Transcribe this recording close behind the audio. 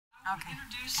Okay.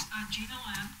 Introduce Gina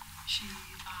Lynn. She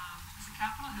is a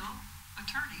Capitol Hill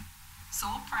attorney,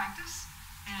 sole practice,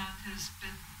 and has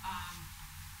been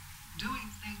doing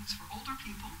things for older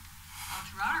people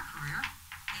throughout her career,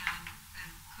 and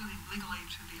including legal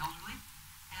aid to the elderly.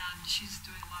 And she's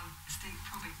doing a lot of estate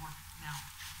probate work now.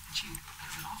 And she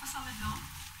has an office on the Hill.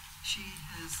 She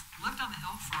has lived on the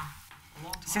Hill for a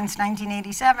long time. Since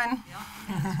 1987.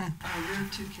 Yeah.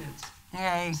 Reared 2 kids.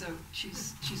 Yay. So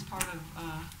she's part of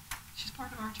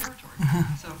our territory.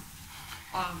 So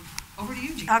over to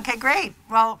you, Gina. Okay, great.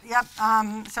 Well, yep.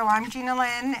 So I'm Gina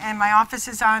Lynn, and my office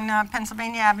is on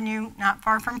Pennsylvania Avenue, not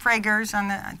far from Frager's, on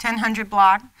the 1000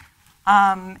 block.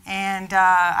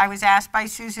 I was asked by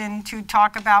Susan to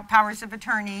talk about powers of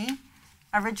attorney.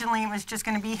 Originally, it was just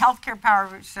going to be healthcare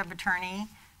powers of attorney,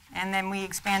 and then we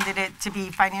expanded it to be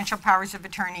financial powers of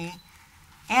attorney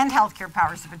and healthcare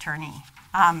powers of attorney.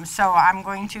 So I'm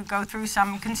going to go through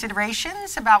some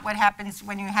considerations about what happens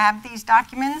when you have these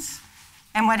documents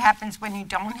and what happens when you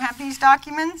don't have these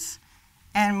documents.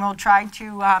 And we'll try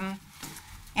to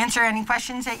answer any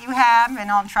questions that you have, and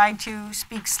I'll try to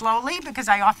speak slowly because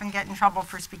I often get in trouble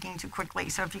for speaking too quickly.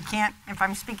 So if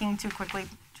I'm speaking too quickly,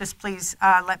 just please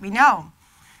let me know.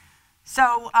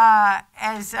 So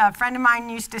as a friend of mine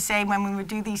used to say when we would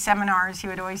do these seminars, he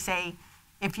would always say,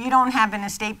 if you don't have an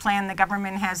estate plan, the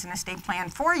government has an estate plan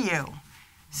for you.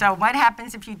 So what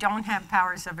happens if you don't have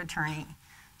powers of attorney?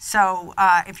 So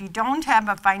if you don't have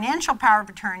a financial power of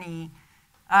attorney,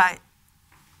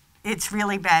 it's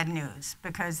really bad news,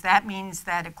 because that means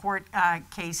that a court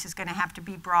case is going to have to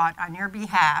be brought on your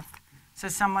behalf. So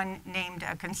someone named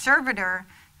a conservator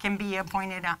can be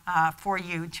appointed for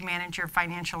you to manage your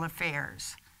financial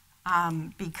affairs.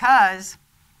 Because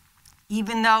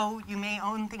even though you may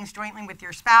own things jointly with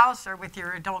your spouse or with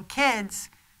your adult kids,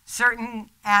 certain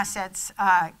assets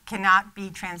cannot be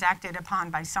transacted upon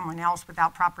by someone else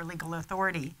without proper legal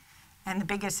authority. And the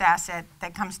biggest asset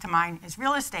that comes to mind is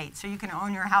real estate. So you can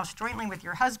own your house jointly with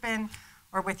your husband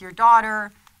or with your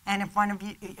daughter, and if one of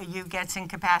you gets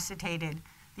incapacitated,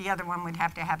 the other one would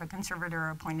have to have a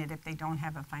conservator appointed if they don't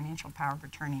have a financial power of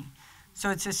attorney. So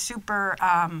it's a super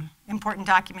important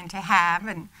document to have,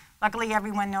 and luckily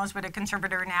everyone knows what a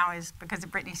conservator now is because of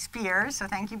Britney Spears, so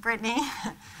thank you, Britney.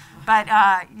 But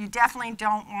you definitely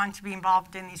don't want to be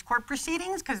involved in these court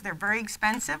proceedings because they're very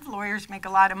expensive. Lawyers make a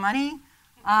lot of money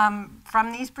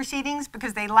from these proceedings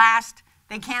because they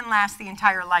can last the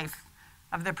entire life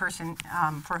of the person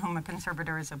for whom a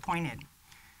conservator is appointed.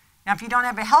 Now, if you don't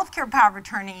have a healthcare power of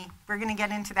attorney, we're going to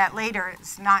get into that later.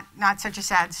 It's not such a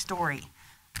sad story.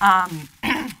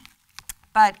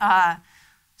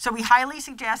 So we highly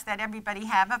suggest that everybody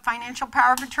have a financial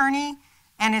power of attorney,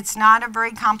 and it's not a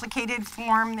very complicated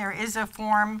form. There is a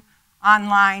form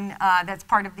online that's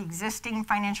part of the existing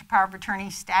financial power of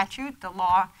attorney statute, the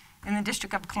law in the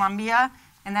District of Columbia,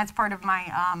 and that's part of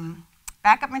my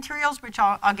backup materials, which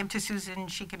I'll give to Susan.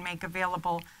 She can make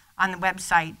available on the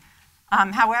website.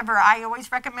 However, I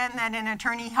always recommend that an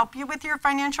attorney help you with your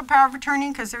financial power of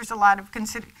attorney because there's a lot of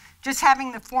just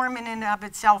having the form in and of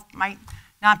itself might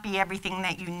not be everything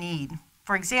that you need.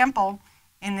 For example,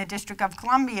 in the District of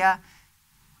Columbia,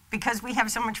 because we have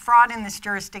so much fraud in this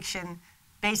jurisdiction,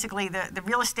 basically the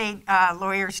real estate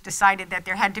lawyers decided that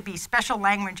there had to be special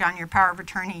language on your power of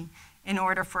attorney in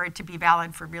order for it to be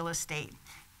valid for real estate.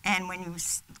 And when you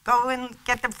go and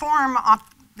get the form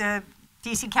off the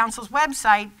DC Council's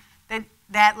website,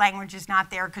 that language is not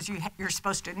there because you're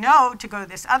supposed to know to go to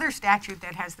this other statute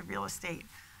that has the real estate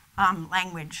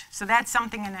language. So that's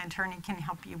something an attorney can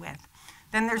help you with.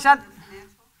 Then there's other,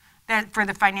 that for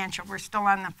the financial, we're still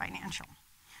on the financial.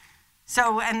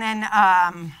 So, and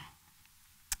then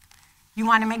you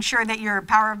want to make sure that your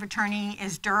power of attorney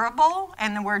is durable,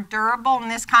 and the word durable in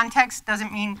this context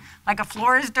doesn't mean like a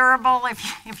floor is durable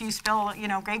if you spill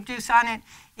grape juice on it.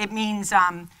 It means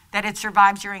that it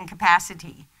survives your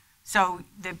incapacity. So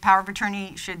the power of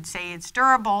attorney should say it's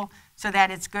durable so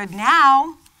that it's good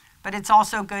now, but it's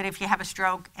also good if you have a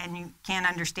stroke and you can't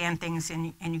understand things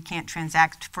and you can't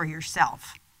transact for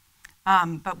yourself.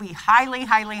 But we highly,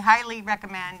 highly, highly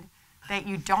recommend that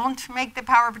you don't make the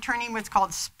power of attorney what's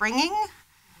called springing.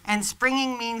 And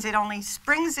springing means it only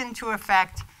springs into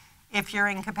effect if you're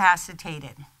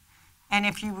incapacitated. And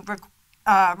if you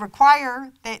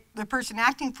require that the person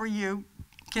acting for you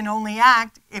can only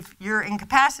act if you're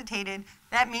incapacitated,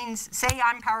 that means, say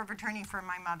I'm power of attorney for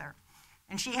my mother,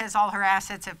 and she has all her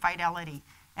assets at Fidelity,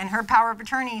 and her power of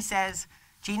attorney says,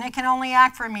 Gina can only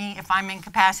act for me if I'm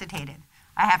incapacitated.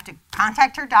 I have to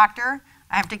contact her doctor.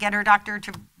 I have to get her doctor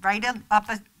to write up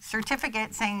a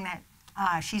certificate saying that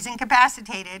she's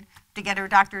incapacitated, to get her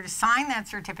doctor to sign that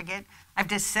certificate. I have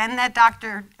to send that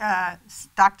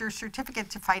doctor's certificate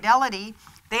to Fidelity.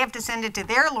 They have to send it to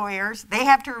their lawyers. They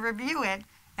have to review it,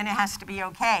 and it has to be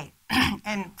okay.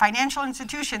 And financial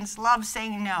institutions love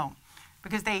saying no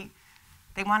because they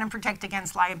want to protect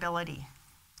against liability.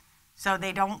 So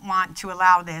they don't want to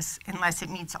allow this unless it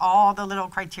meets all the little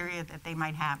criteria that they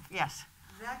might have. Yes?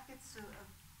 That gets is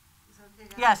okay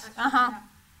to yes,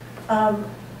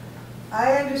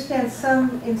 I understand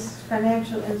some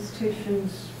financial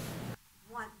institutions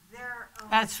want their own.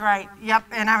 That's right. Yep,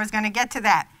 and I was going to get to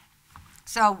that.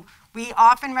 So we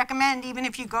often recommend, even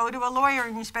if you go to a lawyer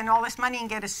and you spend all this money and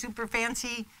get a super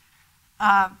fancy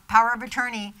power of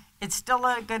attorney, it's still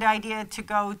a good idea to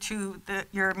go to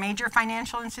your major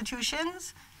financial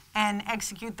institutions and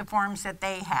execute the forms that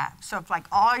they have. So if like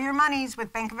all your money's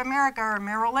with Bank of America or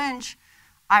Merrill Lynch,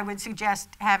 I would suggest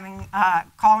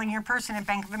calling your person at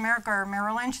Bank of America or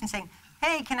Merrill Lynch and saying,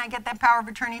 hey, can I get that power of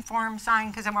attorney form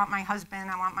signed because I want my husband,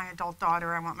 I want my adult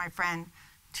daughter, I want my friend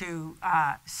to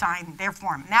sign their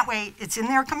form. And that way it's in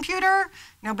their computer,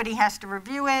 nobody has to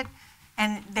review it,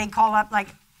 and they call up, like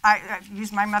I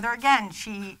use my mother again,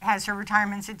 she has her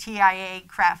retirements at TIA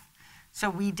CREF, so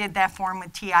we did that form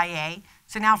with TIA.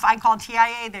 So now if I call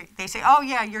TIA, they say, oh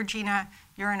yeah, you're Gina,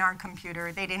 you're in our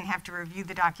computer. They didn't have to review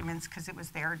the documents because it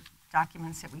was their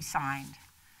documents that we signed.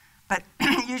 But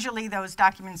usually those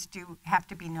documents do have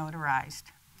to be notarized.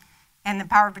 And the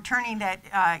power of attorney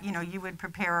that you would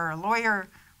prepare or a lawyer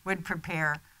would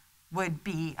prepare would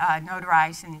be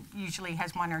notarized and usually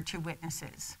has one or two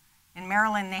witnesses. In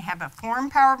Maryland, they have a form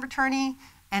power of attorney,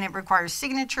 and it requires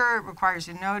signature, it requires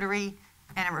a notary,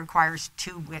 and it requires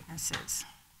two witnesses.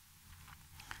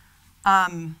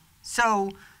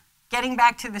 So getting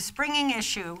back to the springing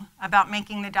issue about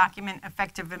making the document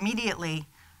effective immediately,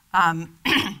 I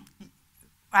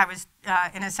was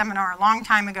in a seminar a long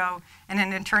time ago, and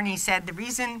an attorney said the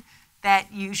reason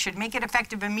that you should make it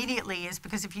effective immediately is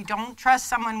because if you don't trust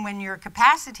someone when you're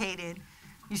capacitated,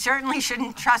 you certainly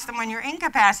shouldn't trust them when you're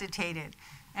incapacitated.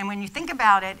 And when you think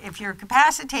about it, if you're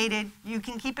capacitated, you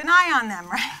can keep an eye on them,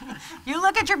 right? You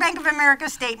look at your Bank of America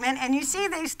statement and you see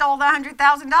they stole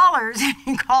 $100,000 and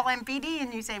you call MPD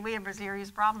and you say, we have a serious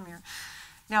problem here.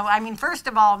 No, I mean, first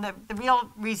of all, the real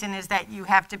reason is that you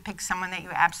have to pick someone that you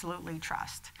absolutely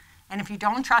trust. And if you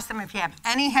don't trust them, if you have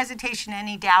any hesitation,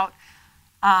 any doubt,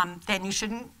 then you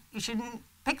shouldn't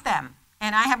pick them.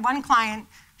 And I have one client,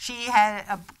 she had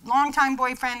a longtime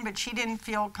boyfriend, but she didn't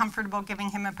feel comfortable giving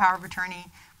him a power of attorney.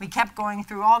 We kept going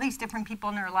through all these different people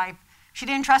in her life. She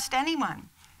didn't trust anyone.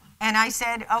 And I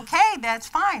said, okay, that's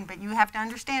fine, but you have to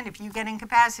understand if you get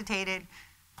incapacitated,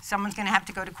 someone's going to have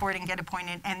to go to court and get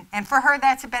appointed. And for her,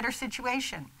 that's a better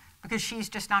situation because she's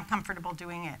just not comfortable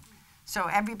doing it. So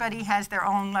everybody has their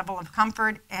own level of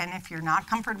comfort, and if you're not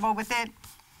comfortable with it,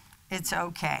 it's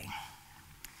okay.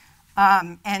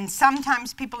 And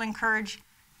sometimes people encourage,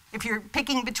 if you're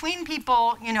picking between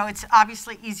people, it's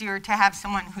obviously easier to have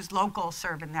someone who's local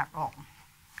serve in that role.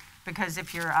 Because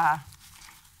if you're,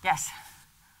 yes?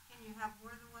 Can you have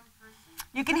more than one person?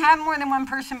 You can have more than one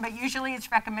person, but usually it's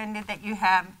recommended that you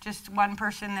have just one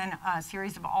person and a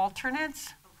series of alternates.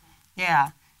 Okay. Yeah.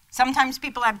 Sometimes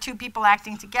people have two people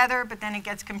acting together, but then it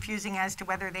gets confusing as to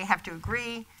whether they have to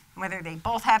agree, and whether they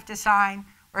both have to sign,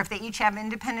 or if they each have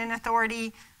independent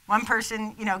authority. One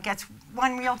person, gets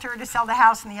one realtor to sell the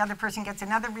house, and the other person gets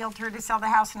another realtor to sell the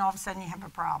house, and all of a sudden you have a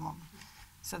problem.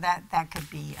 So that could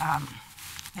be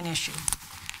an issue.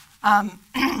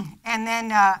 And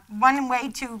then one way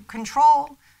to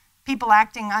control people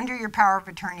acting under your power of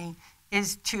attorney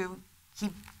is to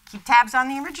keep tabs on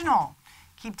the original.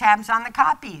 Keep tabs on the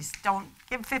copies. Don't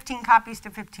give 15 copies to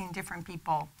 15 different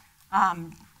people.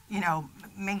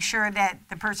 Make sure that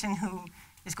the person who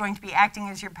is going to be acting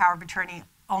as your power of attorney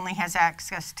only has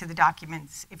access to the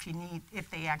documents if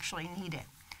they actually need it.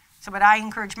 So what I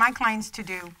encourage my clients to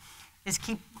do is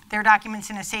keep their documents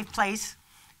in a safe place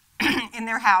in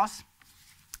their house,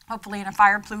 hopefully in a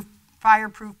fireproof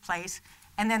place,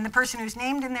 and then the person who's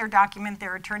named in their document,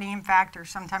 their attorney in fact, or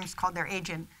sometimes called their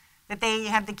agent, that they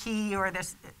have the key or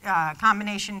this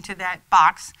combination to that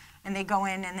box, and they go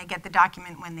in and they get the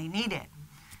document when they need it.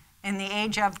 In the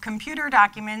age of computer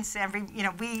documents,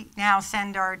 we now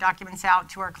send our documents out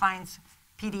to our clients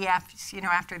PDFs,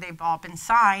 after they've all been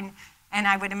signed, and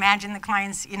I would imagine the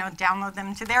clients, download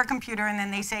them to their computer, and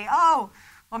then they say, oh,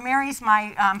 well, Mary's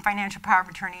my financial power of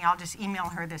attorney. I'll just email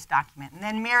her this document. And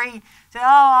then Mary said, oh,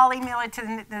 I'll email it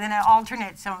to the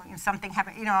alternate, so something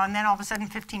happened, and then all of a sudden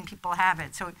 15 people have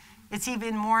it. So it's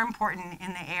even more important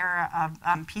in the era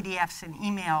of PDFs and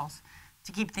emails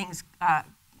to keep things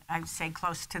I say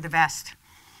close to the vest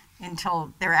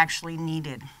until they're actually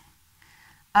needed.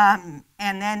 And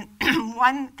then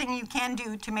one thing you can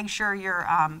do to make sure your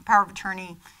power of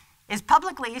attorney is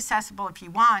publicly accessible if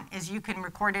you want is you can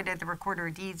record it at the Recorder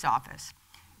of Deeds office.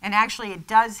 And actually it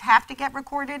does have to get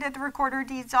recorded at the Recorder of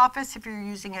Deeds office if you're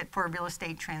using it for a real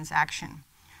estate transaction.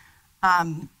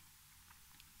 And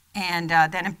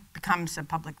then it becomes a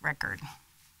public record.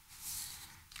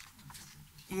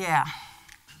 Yeah.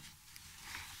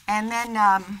 And then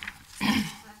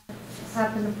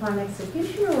Happen upon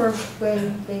execution or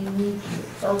when they need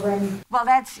or when? well,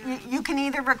 that's you can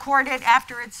either record it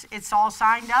after it's all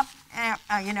signed up,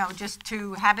 you know, just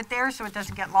to have it there so it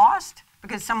doesn't get lost,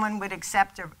 because someone would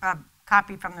accept a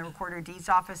copy from the Recorder of Deeds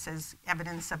office as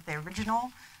evidence of the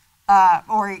original,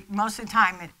 or most of the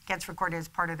time it gets recorded as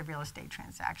part of the real estate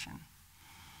transaction.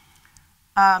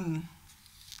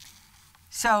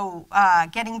 So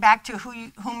getting back to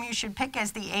whom you should pick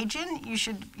as the agent, you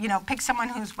should, you know, pick someone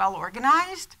who's well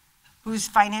organized, who's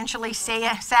financially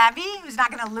savvy, who's not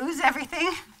going to lose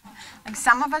everything, like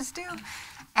some of us do,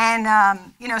 and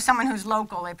you know, someone who's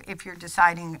local if you're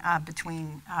deciding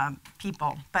between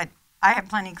people. But I have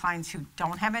plenty of clients who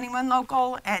don't have anyone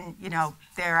local, and you know,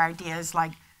 their idea is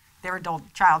like their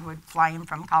adult child would fly in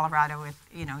from Colorado if,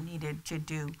 you know, needed to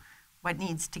do what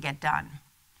needs to get done.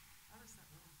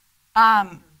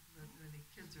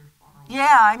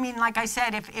 Yeah, I mean, like I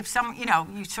said, if some, you know,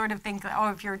 you sort of think,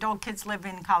 oh, if your adult kids live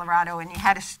in Colorado and you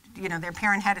had you know, their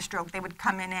parent had a stroke, they would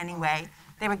come in anyway.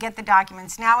 They would get the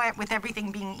documents. Now, with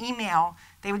everything being email,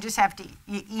 they would just have to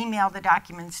email the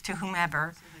documents to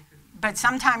whomever. But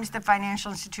sometimes the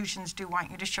financial institutions do want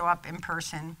you to show up in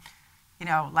person, you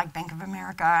know, like Bank of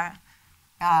America,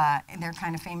 and they're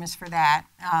kind of famous for that.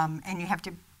 And you have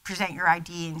to present your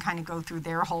ID and kind of go through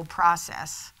their whole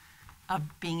process of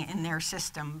being in their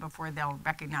system before they'll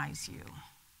recognize you.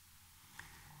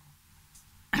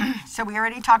 So we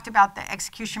already talked about the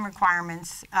execution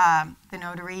requirements. The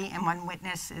notary and one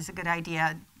witness is a good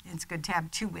idea. It's good to have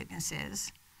two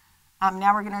witnesses.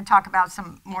 Now we're going to talk about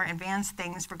some more advanced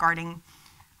things regarding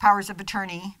powers of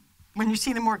attorney. When you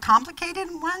see the more complicated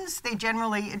ones, they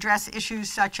generally address issues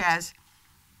such as,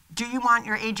 do you want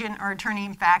your agent or attorney,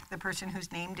 in fact, the person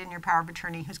who's named in your power of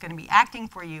attorney who's going to be acting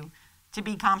for you, to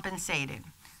be compensated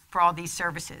for all these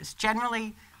services?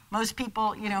 Generally, most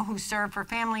people, you know, who serve for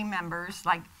family members,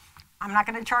 like, I'm not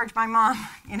going to charge my mom,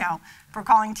 you know, for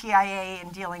calling TIA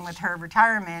and dealing with her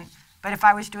retirement, but if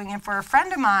I was doing it for a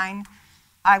friend of mine,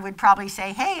 I would probably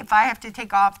say, hey, if I have to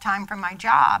take off time from my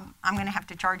job, I'm going to have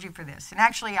to charge you for this. And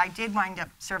actually, I did wind up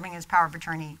serving as power of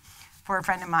attorney for a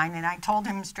friend of mine, and I told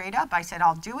him straight up, I said,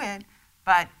 I'll do it,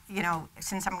 but, you know,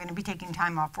 since I'm going to be taking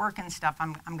time off work and stuff,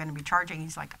 I'm going to be charging.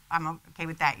 He's like, I'm okay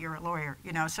with that, you're a lawyer,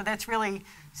 you know. So that's really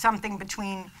something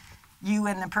between you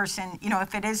and the person. You know,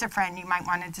 if it is a friend, you might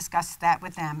want to discuss that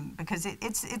with them, because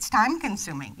it's time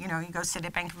consuming. You know, you go sit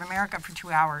at Bank of America for 2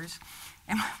 hours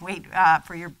and wait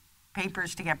for your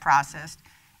papers to get processed,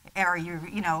 or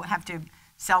you know, have to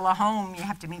sell a home, you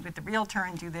have to meet with the realtor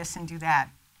and do this and do that.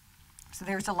 So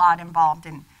there's a lot involved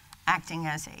in acting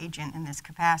as an agent in this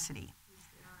capacity. Is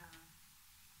there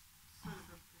sort of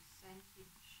a percentage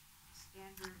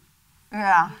standard?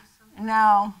 Yeah,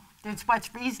 no, it's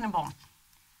what's reasonable.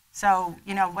 So,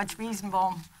 you know, what's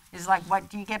reasonable is like, what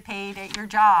do you get paid at your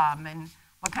job, and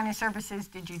what kind of services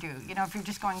did you do? You know, if you're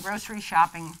just going grocery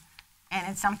shopping and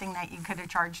it's something that you could have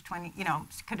charged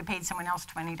could have paid someone else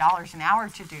 $20 an hour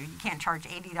to do, you can't charge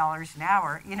 $80 an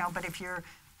hour, you know. But if you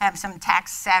have some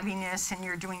tax savviness and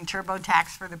you're doing TurboTax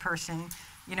for the person,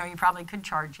 you know, you probably could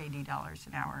charge $80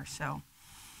 an hour. So,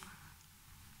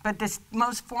 but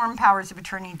most form powers of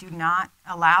attorney do not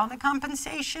allow the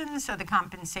compensation, so the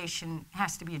compensation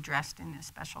has to be addressed in a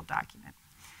special document.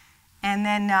 And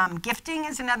then gifting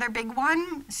is another big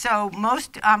one. So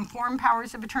most form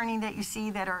powers of attorney that you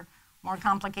see that are more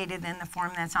complicated than the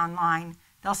form that's online,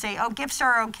 they'll say, oh, gifts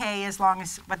are okay as long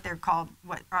as what they're called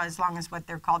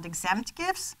exempt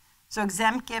gifts. So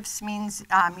exempt gifts means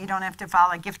you don't have to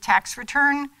file a gift tax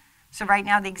return. So right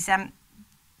now the exempt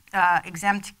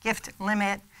gift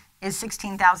limit is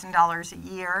 $16,000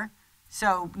 a year.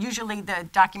 So usually the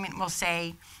document will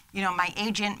say, you know, my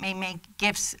agent may make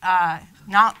gifts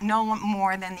no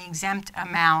more than the exempt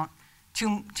amount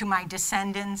to my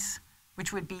descendants,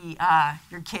 which would be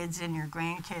your kids and your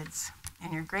grandkids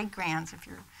and your great-grands if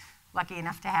you're lucky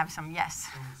enough to have some, yes.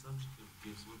 On the subject of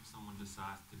gifts, what if someone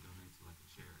decides to donate to like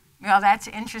a charity? Well, that's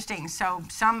interesting. So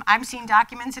I've seen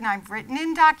documents and I've written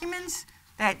in documents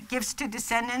that gifts to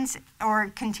descendants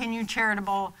or continued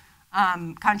charitable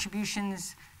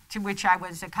contributions to which I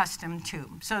was accustomed to.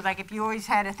 So like if you always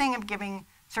had a thing of giving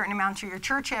certain amount to your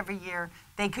church every year,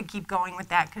 they could keep going with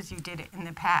that because you did it in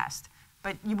the past.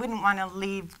 But you wouldn't want to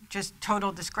leave just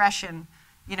total discretion.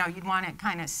 You know, you'd want to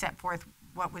kind of set forth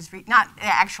what was, not the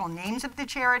actual names of the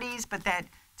charities, but that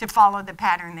to follow the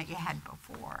pattern that you had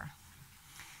before.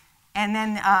 And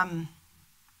then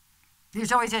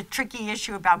there's always a tricky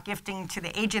issue about gifting to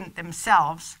the agent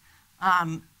themselves,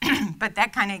 but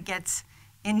that kind of gets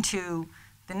into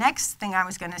the next thing I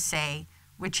was going to say,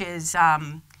 which is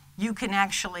you can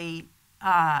actually,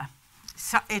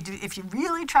 if you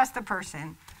really trust the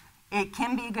person, it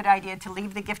can be a good idea to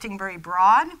leave the gifting very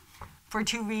broad for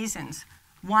two reasons.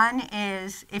 One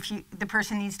is if the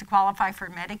person needs to qualify for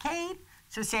Medicaid.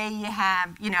 So say you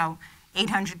have, you know,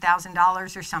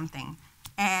 $800,000 or something,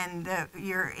 and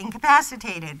you're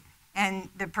incapacitated, and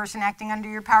the person acting under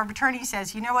your power of attorney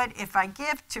says, you know what, if I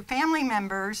gift to family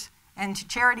members and to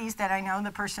charities that I know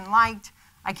the person liked,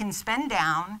 I can spend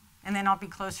down, and then I'll be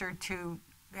closer to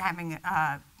having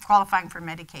qualifying for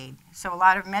Medicaid. So a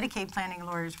lot of Medicaid planning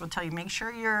lawyers will tell you, make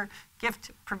sure your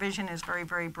gift provision is very,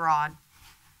 very broad.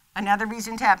 Another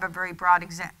reason to have a very broad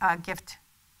gift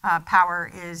power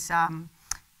is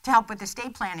to help with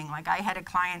estate planning. Like I had a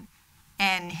client,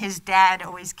 and his dad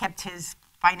always kept his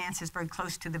finances very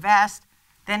close to the vest.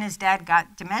 Then his dad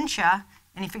got dementia,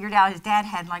 and he figured out his dad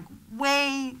had like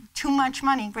way too much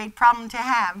money, great problem to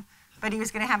have, but he was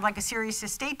going to have like a serious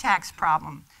estate tax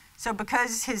problem. So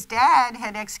because his dad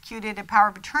had executed a power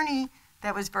of attorney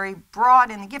that was very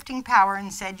broad in the gifting power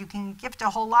and said you can gift a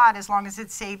whole lot as long as it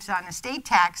saves on estate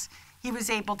tax, he was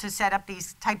able to set up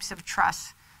these types of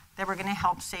trusts that were going to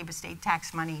help save estate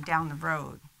tax money down the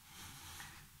road.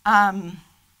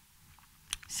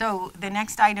 So the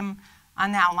next item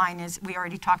on the outline is, we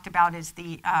already talked about, is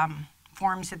the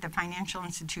forms at the financial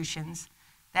institutions.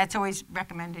 That's always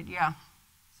recommended, yeah.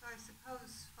 So I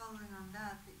suppose, following on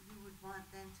that you would want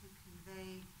then to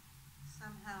convey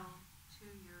somehow to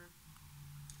your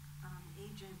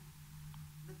agent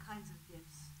the kinds of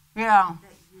gifts Yeah.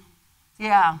 that you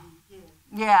Yeah. give.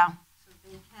 Yeah. So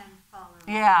they can follow.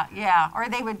 Yeah, yeah. Or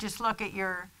they would just look at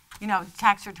your, you know,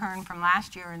 tax return from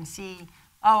last year and see,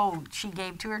 oh, she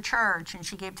gave to her church, and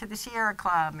she gave to the Sierra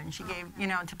Club, and she gave, you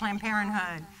know, to Planned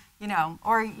Parenthood, you know.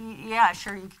 Or, yeah,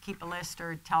 sure, you could keep a list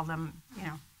or tell them, you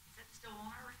know. Is that still on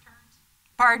our returns?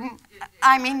 Pardon?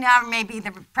 I mean, now maybe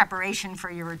the preparation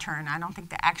for your return. I don't think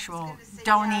the actual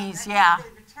donees, yeah. The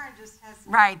return just has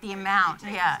Right, the amount,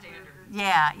 yeah. Standard.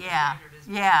 Yeah, yeah, Standard is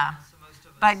yeah. so most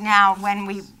of us- But now when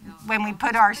we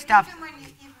put our stuff, Even when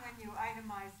you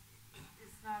itemize,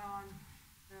 it's not on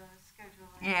the schedule.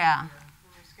 yeah. Or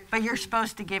schedule But you're B.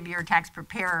 supposed to give your tax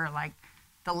preparer like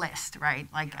the list, right?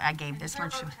 Like I gave this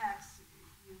much. TurboTax,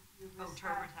 you Oh, list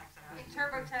TurboTax. out. In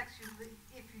TurboTax,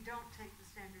 if you don't take the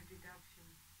standard deduction,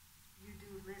 you do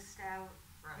list out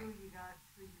who Right. you got,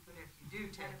 who you But got. if you do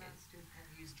take it amounts to.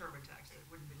 and use TurboTax, it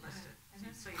wouldn't be listed.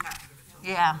 So you have to give it to them.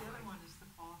 Yeah, The other one is the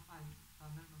qualified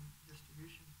minimum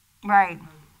distribution, right, or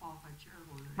the qualified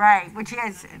charitable. right, which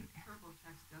is,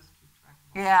 TurboTax does keep track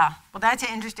of all yeah. Well, that's an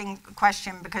interesting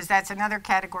question, because that's another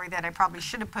category that I probably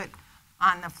should have put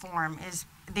on the form, is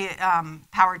the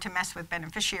power to mess with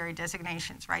beneficiary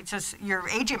designations, right? So your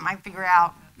agent might figure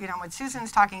out, you know, what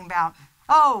Susan's talking about.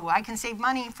 Oh, I can save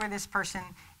money for this person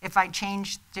if I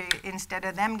change to, instead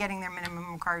of them getting their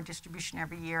minimum required distribution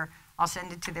every year, I'll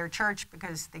send it to their church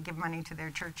because they give money to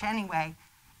their church anyway.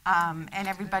 And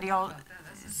everybody will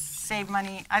save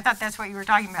money. I thought that's what you were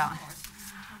talking about. No, I think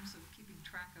in terms of keeping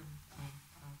track of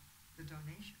the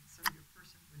donations, so your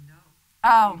person would know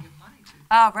Oh, who to give money to.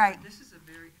 oh, right. This is a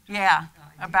very interesting Yeah,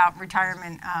 idea. about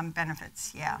retirement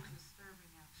benefits, yeah. Disturbing,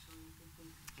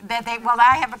 actually, that they Well,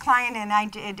 I have a client, and I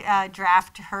did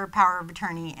draft her power of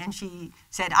attorney, and she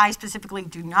said, I specifically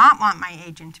do not want my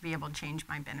agent to be able to change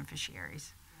my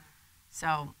beneficiaries.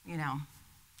 So, you know,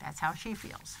 that's how she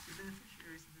feels. The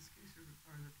beneficiaries in this case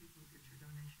are the people who get your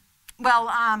donation. Well,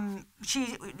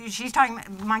 she's talking,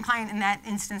 my client in that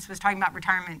instance was talking about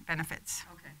retirement benefits.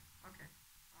 Okay, okay,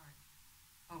 all right.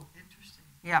 Oh, interesting.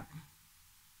 Yep.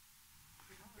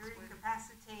 you're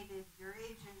incapacitated, your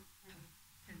agent can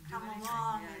Can do come anything.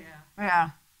 along Yeah, and yeah. Yeah.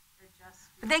 adjust.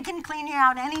 But they can clean you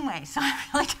out anyway, so it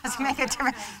really doesn't make a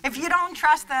difference. If you don't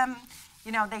trust them,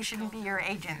 you know, they shouldn't be your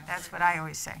agent. That's what I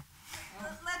always say.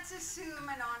 Let's assume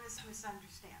an honest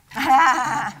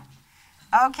misunderstanding.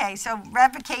 Okay, so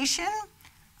revocation.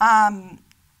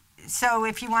 So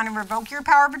if you want to revoke your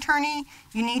power of attorney,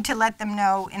 you need to let them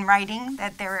know in writing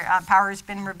that their power has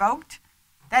been revoked.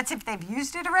 That's if they've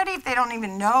used it already. If they don't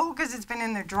even know because it's been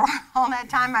in their drawer all that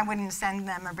time, I wouldn't send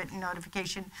them a written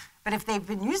notification. But if they've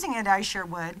been using it, I sure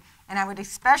would. And I would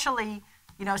especially,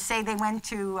 say they went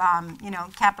to,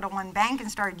 Capital One Bank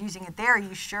and started using it there,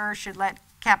 you sure should let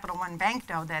Capital One Bank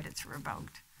know that it's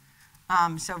revoked.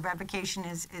 So revocation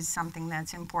is something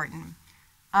that's important.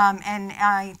 And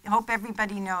I hope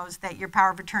everybody knows that your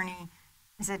power of attorney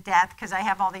is at death, because I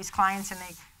have all these clients and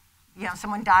they,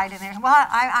 someone died and they're, well,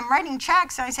 I'm writing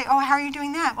checks. And I say, oh, how are you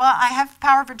doing that? Well, I have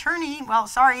power of attorney. Well,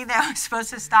 sorry, that was supposed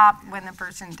to stop when the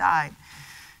person died.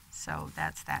 So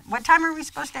that's that. What time are we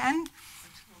supposed to end?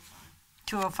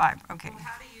 2:05, okay. Well,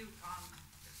 how do you,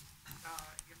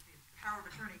 if the power of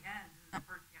attorney ends and the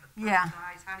person, Yeah.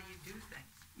 dies, how do you do things?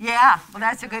 Yeah, well,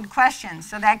 that's a good question.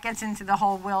 So that gets into the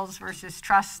whole wills versus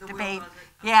trust The will debate. does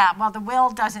it? Yeah, well, the will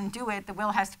doesn't do it. The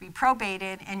will has to be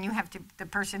probated, and you have to, the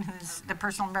person who's the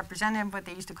personal representative, what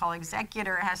they used to call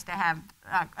executor, has to have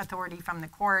authority from the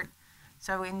court.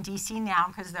 So in DC now,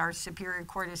 because our Superior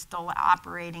Court is still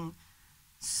operating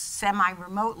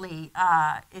semi-remotely,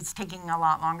 it's taking a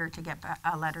lot longer to get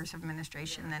letters of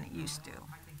administration than it used to.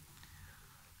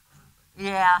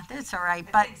 Yeah, that's all right.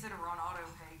 But things that are on auto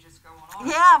pay just go on auto pay.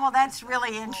 yeah, well, that's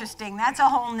really interesting. That's a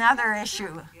whole nother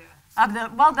issue of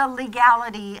the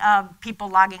legality of people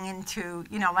logging into,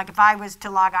 like if I was to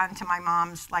log on to my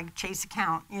mom's Chase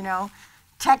account,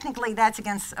 technically that's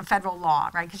against a federal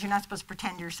law, right? Because you're not supposed to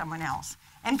pretend you're someone else.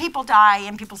 And people die,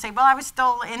 and people say, well, I was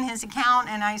still in his account,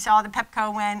 and I saw the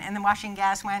Pepco went, and the Washington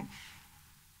Gas went.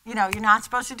 You're not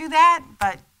supposed to do that,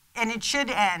 and it should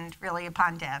end really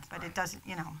upon death, but it doesn't,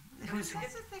 That's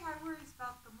the thing I worry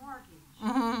about the mortgage.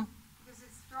 Mm-hmm. Because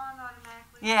it's drawn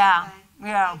automatically Yeah, from the bank.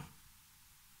 yeah.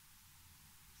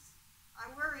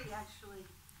 I worry, actually,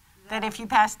 That if you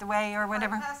passed away or if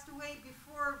whatever. I passed away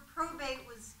before probate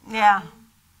was Yeah. done.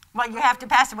 Well, you have to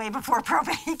pass away before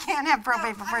probate. You can't have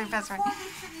probate No, before I you mean, pass away. Before they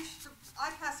finish I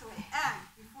pass away, and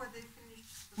before they finish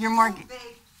the Your mortgage.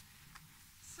 probate,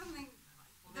 something,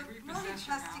 Well, the they repossess mortgage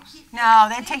your has to house. keep. No,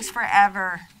 that takes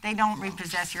forever. They don't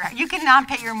repossess your house. You cannot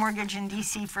pay your mortgage in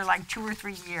DC for 2 or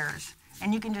 3 years,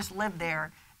 and you can just live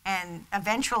there. And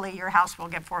eventually, your house will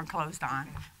get foreclosed on.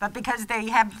 But because they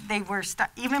were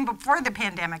even before the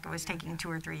pandemic, it was taking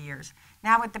 2 or 3 years.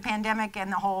 Now with the pandemic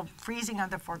and the whole freezing of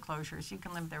the foreclosures, you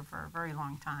can live there for a very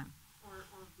long time. Or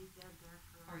be dead there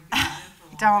for. Or you can live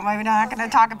for a long We're not going to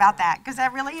talk about that because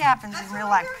that really happens That's in real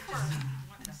what I'm life. here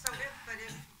for. So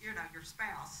if your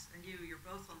spouse and you're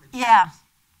both on the Yeah. checks,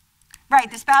 Right,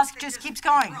 the spouse they just just keeps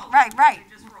going. roll. Right. They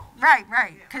just roll. Right,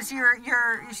 Yeah. because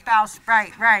your spouse,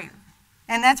 right.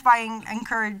 And that's why I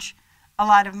encourage a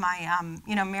lot of my,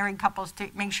 married couples to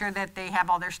make sure that they have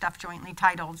all their stuff jointly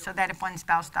titled so that if one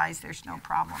spouse dies, there's no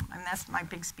problem. And that's my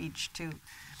big speech to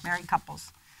married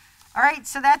couples. All right,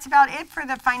 so that's about it for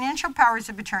the financial powers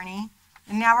of attorney.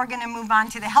 And now we're going to move on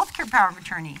to the healthcare power of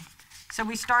attorney. So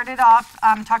we started off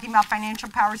talking about financial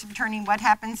powers of attorney, what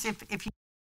happens if you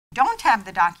don't have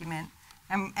the document.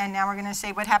 And now we're going to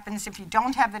say what happens if you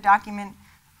don't have the document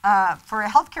for a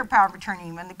healthcare power of attorney.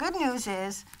 And the good news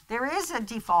is there is a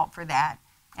default for that.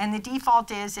 And the default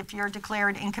is if you're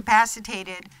declared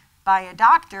incapacitated by a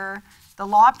doctor, the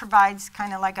law provides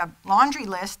kind of like a laundry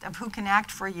list of who can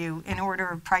act for you in order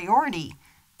of priority.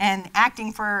 And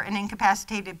acting for an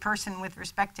incapacitated person with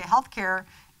respect to healthcare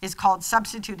is called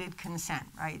substituted consent,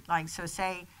 right? So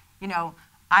say,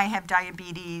 I have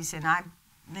diabetes and I'm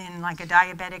in a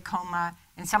diabetic coma,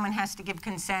 and someone has to give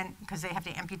consent because they have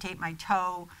to amputate my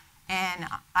toe, and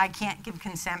I can't give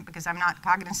consent because I'm not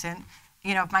cognizant.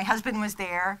 If my husband was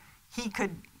there, he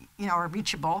could, or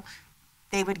reachable,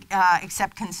 they would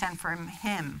accept consent from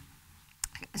him.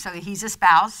 So he's a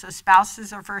spouse, so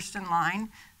spouses are first in line,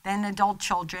 then adult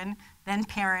children, then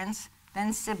parents,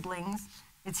 then siblings.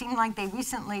 It seemed like they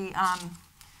recently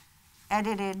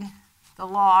amended the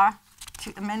law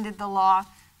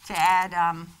to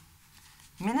add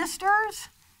ministers,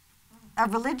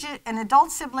 an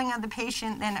adult sibling of the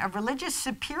patient, then a religious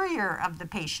superior of the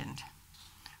patient,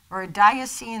 or a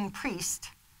diocesan priest,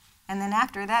 and then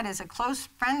after that is a close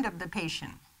friend of the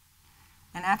patient,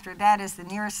 and after that is the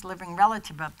nearest living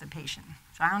relative of the patient.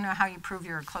 So I don't know how you prove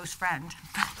you're a close friend.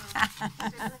 Siblings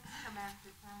come after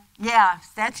that. Yeah,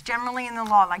 that's generally in the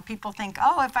law. People think,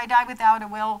 oh, if I die without a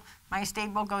will, my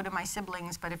estate will go to my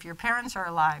siblings, but if your parents are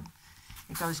alive,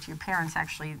 it goes to your parents.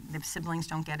 Actually, the siblings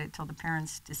don't get it till the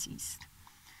parents deceased.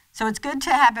 So it's good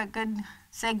to have a good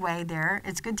segue there.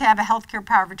 It's good to have a healthcare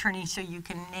power of attorney so you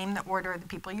can name the order of the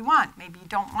people you want. Maybe you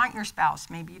don't want your spouse.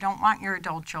 Maybe you don't want your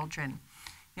adult children.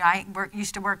 I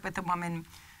used to work with a woman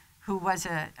who was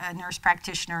a nurse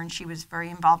practitioner, and she was very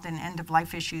involved in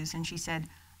end-of-life issues, and she said,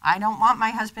 I don't want my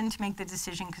husband to make the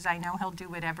decision because I know he'll do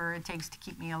whatever it takes to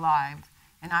keep me alive,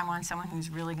 and I want someone who's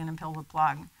really going to pull the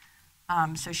plug.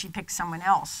 So she picked someone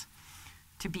else.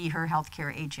 to be her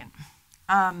healthcare agent.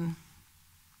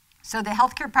 So the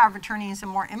healthcare power of attorney is a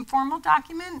more informal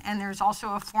document, and there's also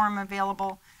a form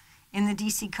available in the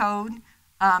DC code.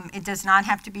 It does not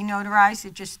have to be notarized.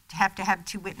 It just have to have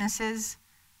 2 witnesses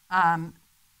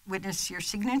witness your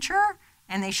signature,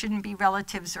 and they shouldn't be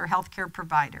relatives or healthcare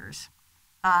providers.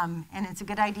 And it's a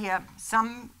good idea.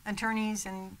 Some attorneys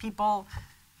and people,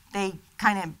 they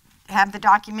kind of have the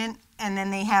document and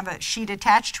then they have a sheet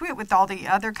attached to it with all the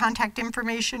other contact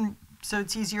information, so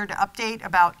it's easier to update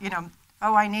about,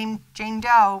 oh, I named Jane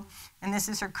Doe and this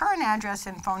is her current address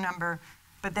and phone number,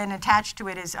 but then attached to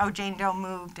it is, oh, Jane Doe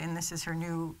moved and this is her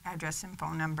new address and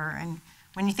phone number. And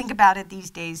when you think about it these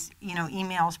days,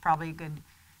 email is probably good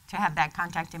to have that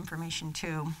contact information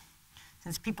too,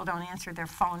 since people don't answer their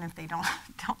phone if they don't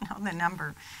know the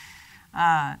number.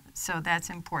 So that's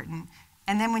important.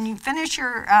 And then when you finish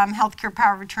your healthcare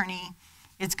power of attorney,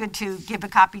 it's good to give a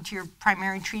copy to your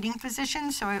primary treating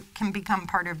physician so it can become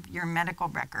part of your medical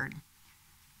record.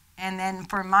 And then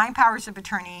for my powers of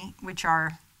attorney, which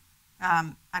are,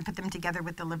 I put them together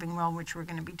with the living will, which we're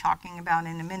going to be talking about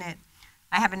in a minute,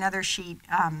 I have another sheet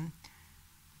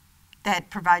that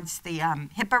provides the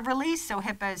HIPAA release. So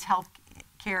HIPAA is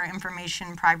Healthcare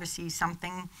Information Privacy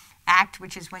Something Act,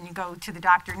 which is when you go to the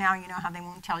doctor now, you know how they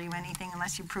won't tell you anything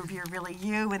unless you prove you're really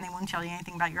you, and they won't tell you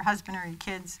anything about your husband or your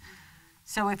kids.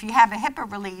 So if you have a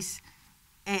HIPAA release,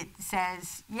 it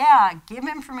says, yeah, give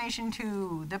information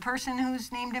to the person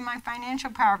who's named in my financial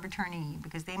power of attorney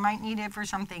because they might need it for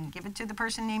something. Give it to the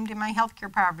person named in my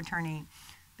healthcare power of attorney.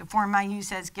 The form I use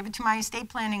says, give it to my estate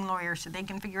planning lawyer so they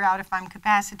can figure out if I'm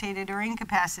capacitated or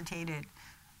incapacitated.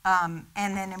 And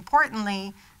then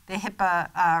importantly, the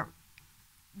HIPAA,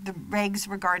 the regs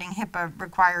regarding HIPAA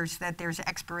requires that there's an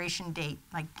expiration date.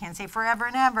 Like, can't say forever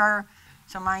and ever.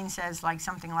 So mine says like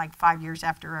something like 5 years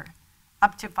after,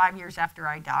 up to 5 years after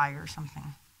I die or something.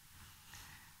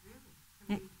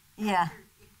 Really? Yeah.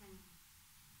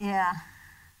 Yeah.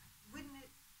 Wouldn't it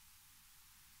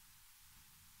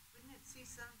see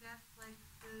some death like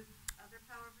the other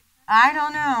power of attorney? I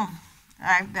don't know.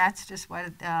 That's just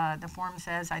what the form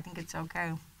says. I think it's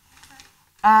okay.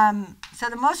 So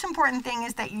the most important thing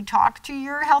is that you talk to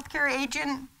your healthcare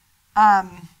agent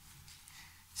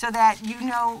so that you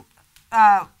know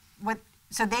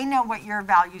so they know what your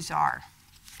values are.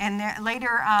 And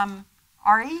later,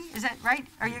 Ari, is that right?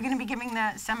 Are you going to be giving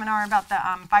the seminar about the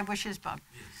 5 Wishes book?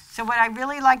 Yes. So what I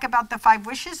really like about the 5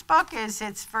 Wishes book is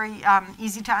it's very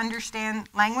easy to understand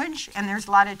language, and there's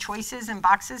a lot of choices and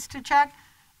boxes to check,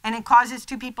 and it causes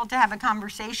 2 people to have a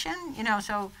conversation,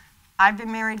 so I've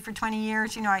been married for 20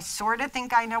 years, I sort of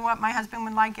think I know what my husband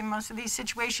would like in most of these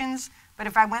situations, but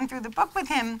if I went through the book with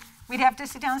him, we'd have to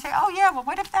sit down and say, oh yeah, well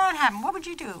what if that happened? What would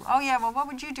you do? Oh yeah, well what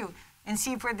would you do? And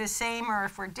see if we're the same or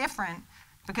if we're different,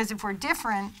 because if we're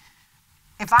different,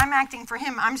 if I'm acting for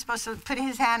him, I'm supposed to put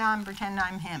his hat on, pretend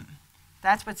I'm him.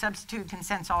 That's what substitute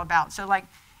consent's all about. So like,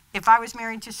 if I was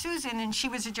married to Susan and she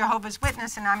was a Jehovah's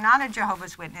Witness and I'm not a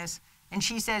Jehovah's Witness, and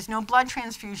she says no blood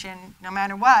transfusion no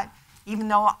matter what, even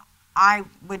though I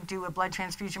would do a blood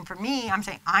transfusion for me, I'm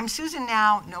saying, I'm Susan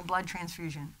now, no blood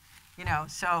transfusion.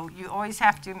 So you always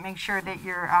have to make sure that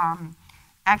you're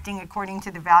acting according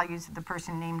to the values of the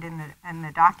person named in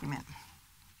the document.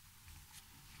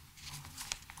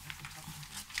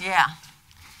 Yeah.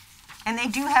 And they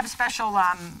do have special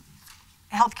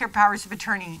healthcare powers of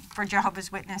attorney for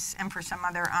Jehovah's Witness and for some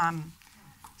other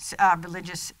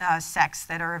religious sects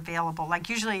that are available. Like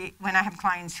usually when I have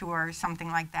clients who are something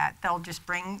like that, they'll just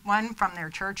bring one from their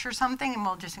church or something and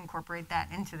we'll just incorporate that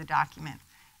into the document.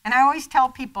 And I always tell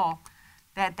people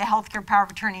that the healthcare power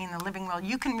of attorney and the living will,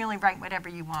 you can really write whatever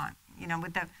you want.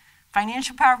 With the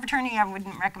financial power of attorney, I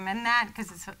wouldn't recommend that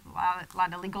because it's a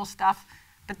lot of legal stuff.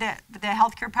 But the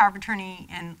healthcare power of attorney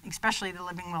and especially the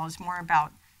living will is more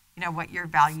about, what your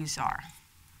values are.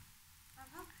 Are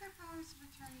healthcare powers of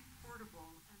attorney portable?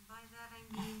 And by that I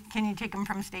mean... Can you take them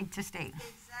from state to state?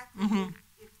 Exactly. Mm-hmm.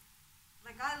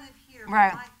 Like I live here,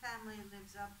 right. But my family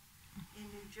lives up in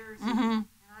New Jersey. Mm-hmm. And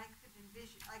I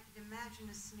could imagine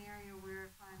a scenario where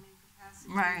if I'm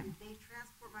incapacitated, right. They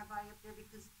transport my body up there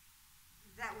because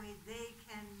that way they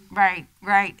can...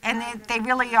 Right. And they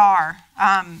really are.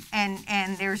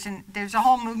 And there's a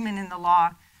whole movement in the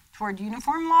law toward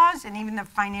uniform laws, and even the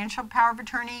financial power of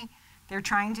attorney, they're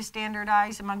trying to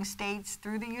standardize among states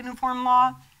through the uniform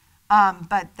law.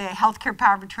 But the healthcare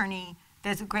power of attorney,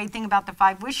 there's a great thing about the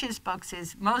 5 Wishes books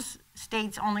is most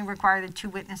states only require the 2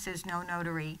 witnesses, no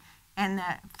notary. And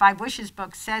the 5 Wishes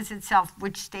book says itself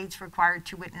which states require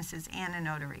 2 witnesses and a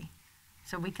notary.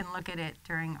 So we can look at it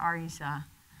during Ari's...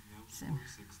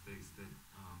 46 states that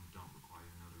don't require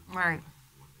a notary. Right.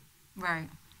 Right.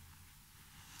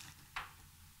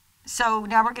 So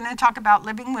now we're going to talk about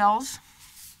living wills.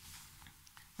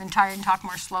 I'm going to try and talk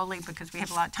more slowly because we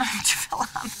have a lot of time to fill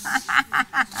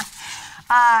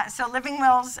up. So living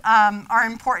wills are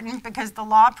important because the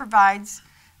law provides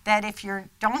that if you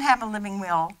don't have a living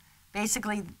will,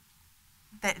 basically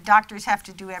the doctors have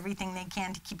to do everything they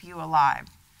can to keep you alive.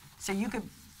 So you could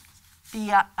be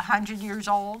 100 years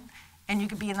old and you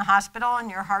could be in the hospital and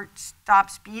your heart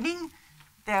stops beating.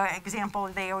 The example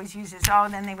they always use is,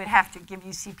 then they would have to give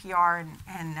you CPR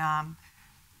and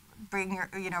bring your,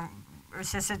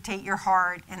 resuscitate your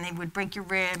heart, and they would break your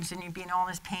ribs, and you'd be in all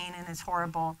this pain, and it's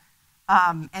horrible.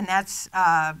 And that's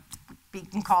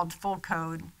being called full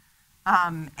code.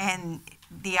 And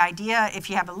the idea, if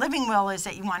you have a living will, is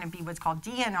that you want to be what's called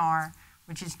DNR,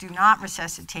 which is do not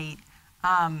resuscitate.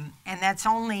 And that's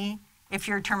only if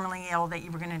you're terminally ill that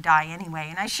you were going to die anyway.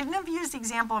 And I shouldn't have used the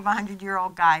example of a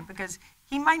 100-year-old guy because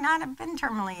he might not have been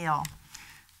terminally ill.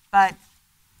 But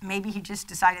maybe he just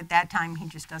decided that time he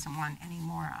just doesn't want any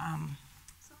more.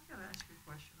 So I've got to ask you a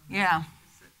question. Yeah.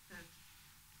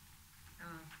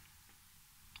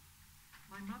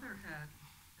 My mother had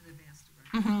an advanced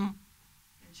directive, Mm-hmm.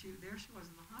 and she was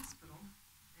in the hospital,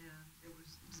 and it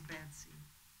was a bad scene.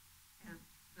 And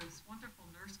this wonderful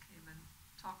nurse came and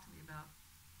talked to me about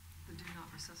the do not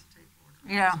resuscitate order.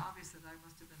 Yeah. It was obvious that I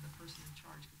must have been the person in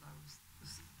charge because I was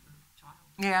the child.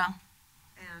 Yeah.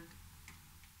 And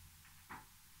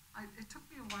it took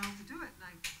me a while to do it, and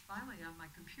I finally on my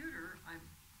computer, I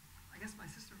guess my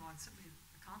sister-in-law had sent me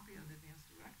a copy of the advanced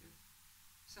directive.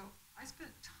 So I spent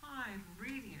time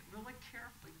reading it really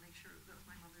carefully to make sure that was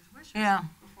my mother's wishes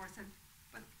before I said,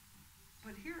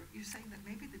 but here you're saying that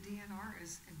maybe the DNR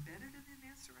is embedded in the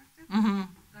advanced directive? Mm-hmm.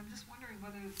 I'm just wondering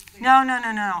whether they... No.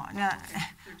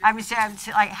 I would say,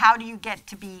 like, how do you get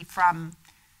to be from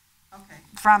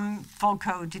full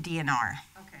code to DNR?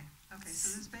 Okay,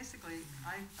 so this basically,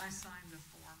 I signed the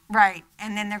form. Right,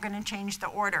 and then they're going to change the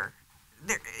order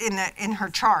in her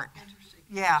chart. Interesting.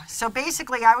 Yeah, so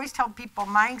basically I always tell people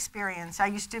my experience. I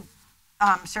used to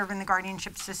serve in the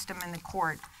guardianship system in the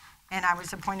court, and I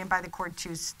was appointed by the court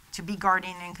to be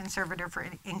guardian and conservator for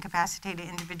incapacitated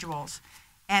individuals.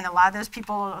 And a lot of those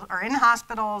people are in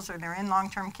hospitals or they're in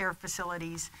long-term care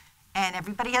facilities, and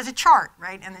everybody has a chart,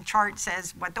 right? And the chart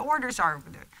says what the orders are.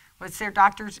 What's their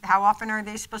doctors, how often are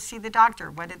they supposed to see the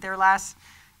doctor? What did their last,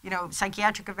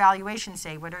 psychiatric evaluation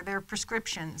say? What are their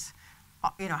prescriptions?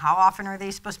 How often are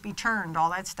they supposed to be turned? All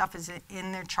that stuff is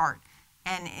in their chart.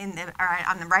 And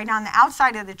right on the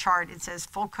outside of the chart, it says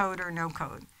full code or no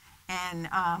code.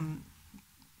 And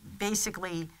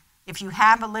basically, if you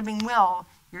have a living will,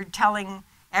 you're telling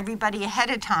everybody ahead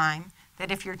of time that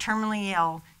if you're terminally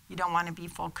ill, you don't want to be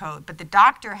full code. But the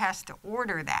doctor has to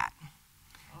order that.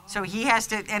 So he has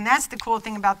to, and that's the cool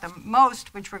thing about the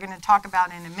most, which we're going to talk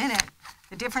about in a minute.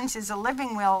 The difference is a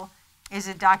living will is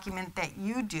a document that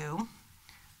you do,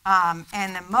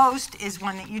 and the most is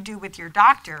one that you do with your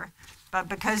doctor. But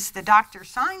because the doctor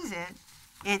signs it,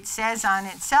 it says on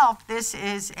itself, this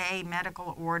is a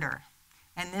medical order,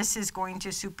 and this is going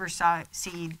to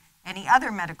supersede any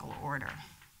other medical order.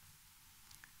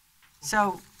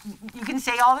 So you can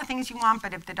say all the things you want,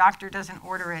 but if the doctor doesn't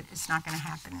order it, it's not going to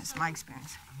happen, is my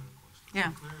experience. I have a question.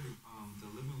 Yeah. For clarity, the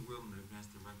living will and the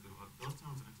advanced directive, are those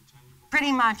terms interchangeable?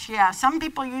 Pretty much, yeah. Some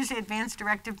people use the advanced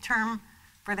directive term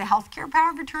for the healthcare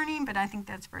power of attorney, but I think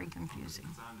that's very confusing.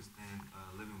 Because I understand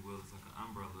living will is like an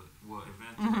umbrella. Well,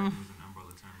 advanced directive is an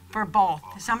umbrella term. For Living will both.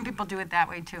 falls Some under people that. do it that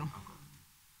way too. Okay.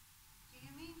 Do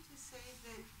you mean to say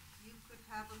that you could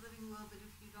have a living will, but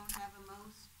if you don't have a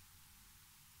most,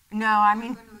 No, I you're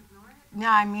mean, going to ignore it? no,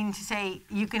 I mean to say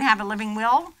you can have a living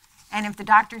will, and if the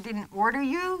doctor didn't order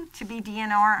you to be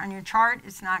DNR on your chart,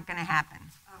 it's not going to happen.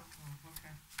 Oh, Okay.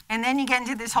 And then you get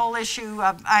into this whole issue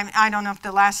of, I don't know if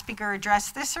the last speaker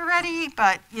addressed this already,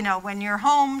 but when you're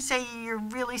home, say you're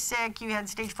really sick, you had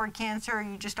stage 4 cancer,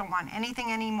 you just don't want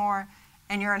anything anymore,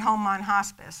 and you're at home on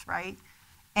hospice, right?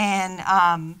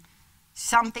 And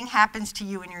something happens to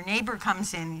you and your neighbor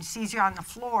comes in, he sees you on the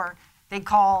floor, they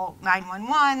call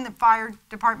 911, the fire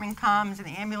department comes and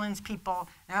the ambulance people,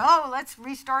 and let's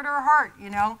restart her heart,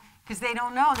 because they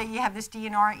don't know that you have this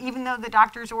DNR, even though the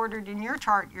doctor's ordered in your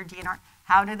chart your DNR.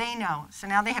 How do they know? So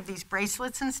now they have these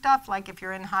bracelets and stuff, like if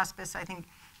you're in hospice, I think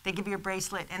they give you a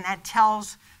bracelet, and that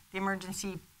tells the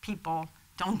emergency people,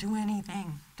 don't do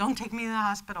anything, don't take me to the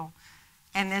hospital.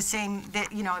 And the same,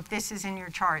 if this is in your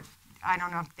chart, I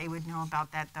don't know if they would know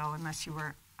about that though, unless you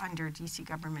were under DC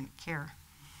government care.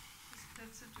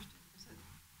 That's interesting, because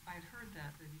I had heard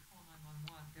that if you call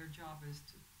 911, their job is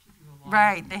to keep you alive.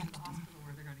 Right, they They have to to the do- hospital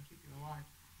where they're going to keep you alive.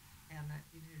 And that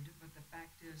you need to do, but the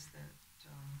fact is is that,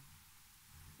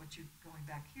 what you, going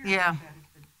back here, Yeah. that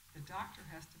if the doctor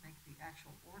has to make the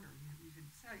actual order, you can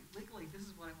say legally, this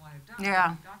is what I want it done.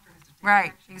 Yeah. The doctor has to take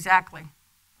Right, action. exactly.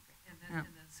 Okay, and Yeah.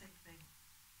 then same thing,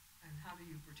 and how do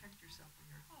you protect yourself when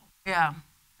you're home? Yeah.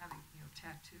 Having,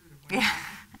 tattooed or Yeah.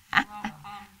 whatever. Well,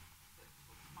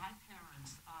 my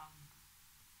parents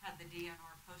had the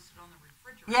DNR posted on the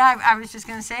refrigerator. Yeah, I was just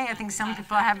going to say, I think some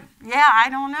people have, yeah, I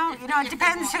don't know. It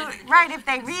depends who, right, if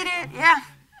they read it, yeah.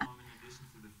 In addition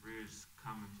to the fridge,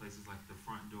 common places like the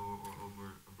front door or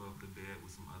over above the bed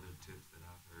with some other tips that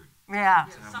I've heard. Yeah.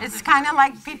 It's kind of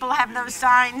like people have those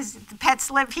signs, the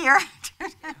pets live here.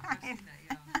 Right.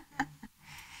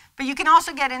 But you can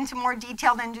also get into more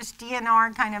detail than just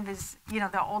DNR kind of is,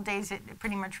 the old days it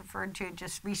pretty much referred to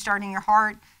just restarting your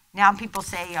heart. Now people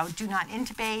say, do not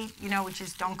intubate, which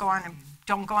is don't go on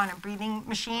a breathing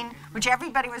machine, which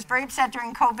everybody was very upset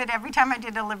during COVID. Every time I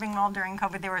did a living will during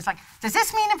COVID, they were like, does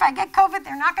this mean if I get COVID,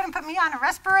 they're not going to put me on a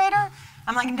respirator?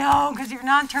 I'm like, no, because you're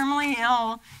not terminally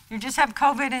ill. You just have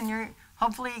COVID and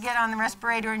hopefully you get on the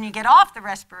respirator and you get off the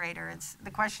respirator.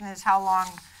 The question is how long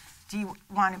do you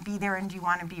want to be there, and do you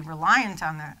want to be reliant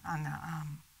on the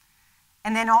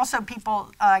and then also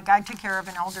people, I took care of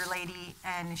an older lady,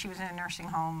 and she was in a nursing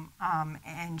home,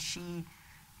 and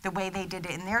the way they did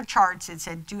it in their charts, it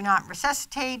said do not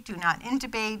resuscitate, do not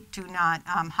intubate, do not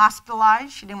hospitalize.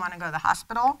 She didn't want to go to the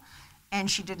hospital,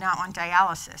 and she did not want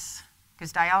dialysis,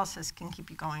 because dialysis can keep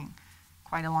you going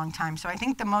quite a long time. So I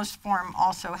think the most form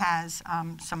also has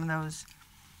some of those.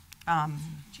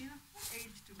 Gina, what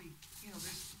age do we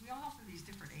all have these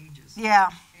different ages. Yeah.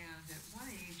 And at one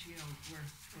age, we're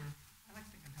I like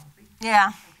to think I'm healthy.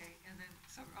 Yeah. Okay, and then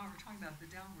we're talking about the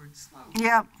downward slope.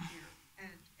 Yep. Here.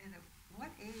 And at what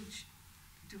age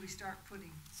do we start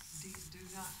putting do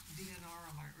not DNR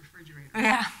on my refrigerator?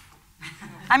 Yeah.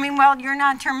 I mean, well, you're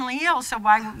not terminally ill, so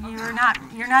why you're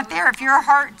not there. If your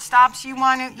heart stops, you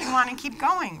want to keep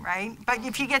going, right? But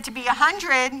if you get to be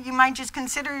 100, you might just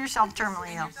consider yourself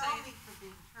terminally ill.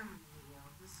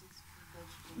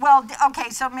 Well,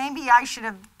 okay, so maybe I should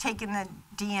have taken the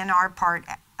DNR part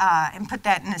and put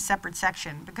that in a separate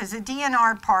section, because the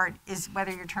DNR part is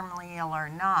whether you're terminally ill or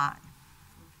not,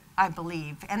 I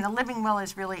believe. And the living will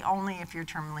is really only if you're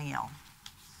terminally ill.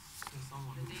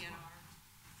 The DNR.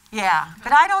 Yeah,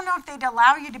 but I don't know if they'd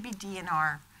allow you to be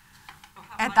DNR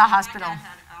at the hospital. My dad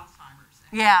had Alzheimer's.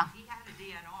 And Yeah. He had a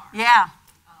DNR. Yeah.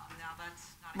 Now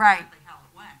that's not Right. exactly how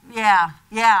it went.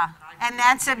 Yeah. And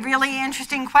that's a really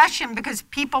interesting question, because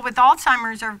people with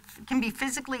Alzheimer's can be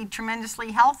physically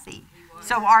tremendously healthy.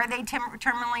 So are they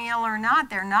terminally ill or not?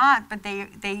 They're not, but they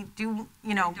do,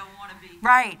 They don't want to be.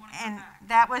 Right, Don't want to and come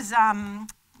back.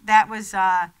 that was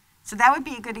so that would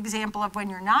be a good example of when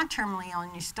you're not terminally ill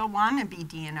and you still want to be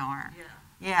DNR.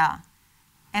 Yeah.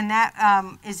 And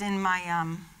that is in my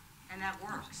And that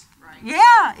works, right?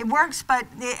 yeah, it works, but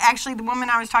actually the woman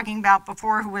I was talking about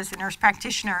before, who was a nurse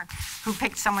practitioner who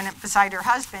picked someone beside her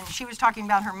husband, she was talking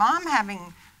about her mom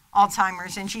having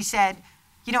Alzheimer's, and she said,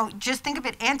 just think of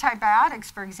it,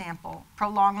 antibiotics, for example,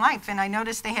 prolong life. And I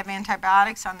noticed they have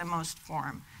antibiotics on the most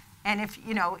form. And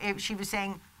if she was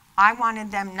saying, I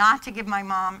wanted them not to give my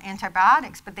mom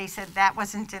antibiotics, but they said that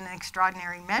wasn't an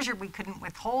extraordinary measure. We couldn't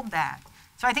withhold that.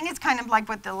 So I think it's kind of like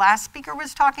what the last speaker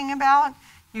was talking about.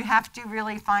 You have to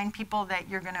really find people that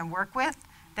you're going to work with.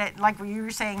 That, like you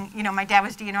were saying, my dad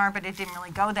was DNR, but it didn't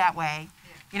really go that way.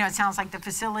 It sounds like the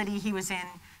facility he was in,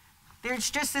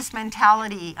 there's just this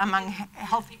mentality among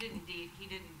health. He didn't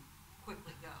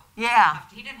quickly go. Yeah.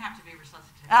 He didn't have to be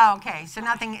resuscitated. Oh, okay. So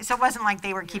it wasn't like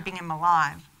they were keeping him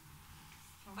alive.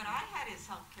 But I had his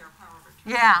health care power of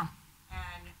attorney. Yeah.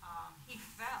 And he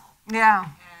fell. Yeah.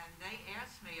 And they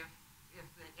asked me if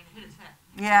it hit his head.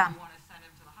 Yeah. Do you want to send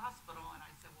him to the hospital? And I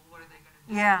said, well, what are they going to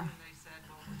do? Yeah. And they said,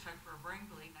 well, we'll check for a brain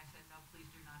bleed. And I said, no, please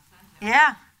do not send him.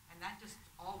 Yeah. And that just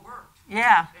all worked.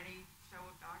 Yeah. Any show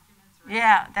of documents or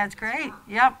Yeah, anything, that's it just great. worked.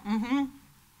 Yep.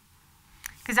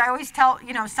 Because I always tell,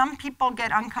 some people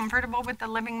get uncomfortable with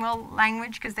the living will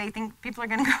language because they think people are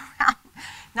going to go around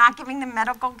not giving them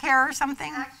medical care or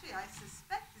something. Actually, I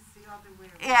suspect it's the other way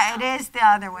around. Yeah, it is the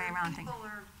other way around thing. People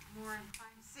are more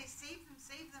inclined to say,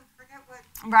 save them, forget what.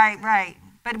 Right.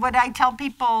 But what I tell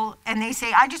people, and they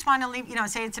say, I just want to leave,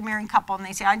 say it's a married couple, and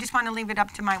they say, I just want to leave it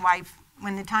up to my wife.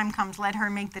 When the time comes, let her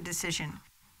make the decision.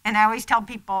 And I always tell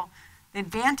people, the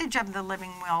advantage of the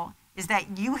living will is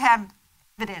that you have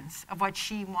evidence of what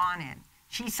she wanted.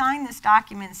 She signed this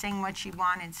document saying what she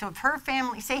wanted. So if her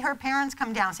family, say her parents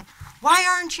come down and say, why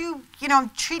aren't you,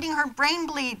 treating her brain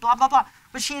bleed, blah, blah, blah.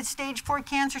 But she had stage 4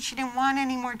 cancer. She didn't want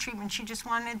any more treatment. She just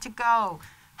wanted to go.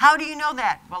 How do you know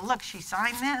that? Well, look, she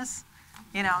signed this.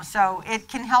 You know, so it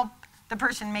can help the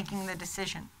person making the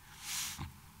decision.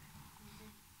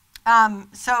 I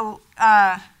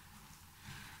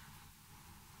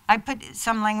put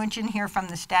some language in here from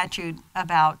the statute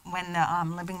about when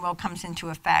the living will comes into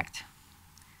effect.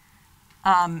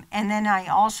 And then I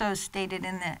also stated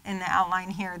in the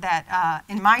outline here that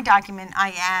in my document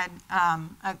I add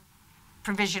a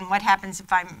provision, what happens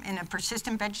if I'm in a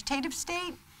persistent vegetative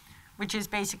state, which is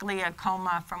basically a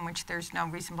coma from which there's no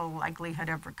reasonable likelihood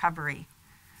of recovery.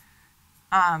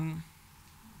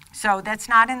 So that's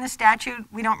not in the statute.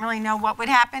 We don't really know what would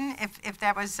happen if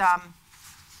that was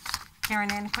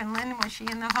Karen Ann Quinlan. Was she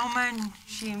in the coma and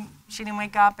she didn't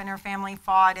wake up and her family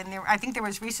fought? And I think there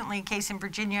was recently a case in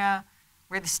Virginia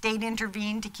where the state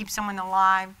intervened to keep someone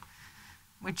alive,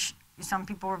 which some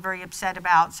people were very upset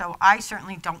about. So I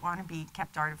certainly don't want to be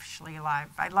kept artificially alive.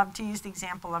 I love to use the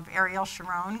example of Ariel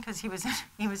Sharon, because he was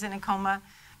in a coma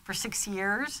for 6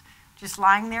 years, just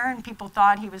lying there, and people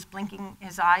thought he was blinking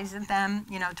his eyes at them,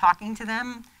 you know, talking to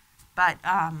them. But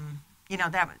you know,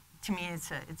 that to me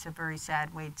it's a very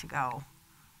sad way to go.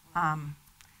 And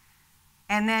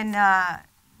then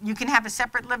you can have a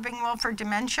separate living will for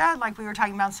dementia, like we were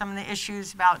talking about some of the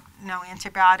issues about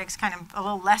antibiotics, kind of a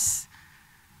little less,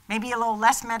 maybe a little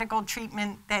less medical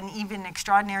treatment than even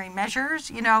extraordinary measures,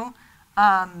 you know.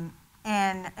 And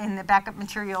in the backup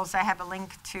materials, I have a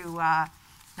link to a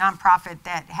nonprofit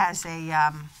that has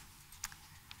a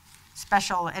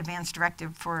special advanced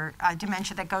directive for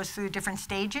dementia that goes through different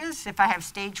stages. If I have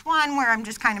stage 1 where I'm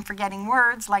just kind of forgetting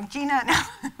words like Gina,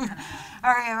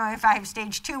 or if I have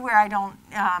stage 2 where I don't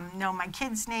know my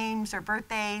kids' names or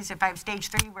birthdays, if I have stage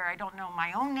 3 where I don't know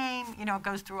my own name, you know, it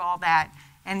goes through all that.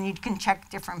 And you can check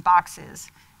different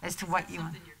boxes as to what you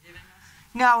want. Something you're giving us?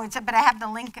 No, but I have the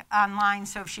link online,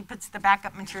 so if she puts the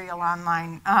backup material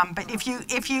online. But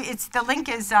the link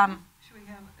is. Should we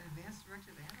have an advanced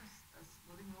directive and a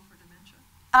living will for dementia?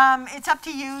 It's up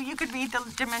to you. You could read the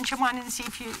dementia one and see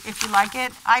if you like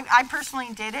it. I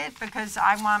personally did it because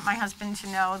I want my husband to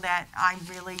know that I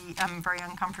really am very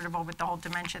uncomfortable with the whole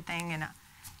dementia thing. And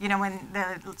you know, when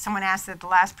someone asked at the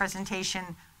last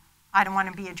presentation, I don't want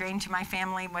to be a drain to my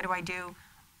family. What do I do?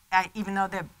 Even though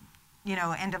the,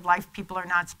 end of life people are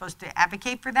not supposed to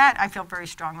advocate for that, I feel very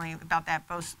strongly about that,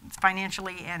 both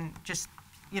financially and just,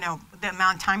 the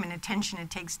amount of time and attention it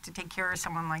takes to take care of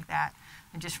someone like that.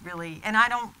 And just really,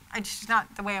 it's just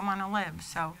not the way I want to live.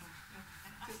 So.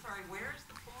 I'm sorry, where is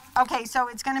the form? Okay, so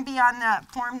it's going to be on the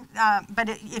form, but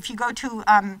if you go to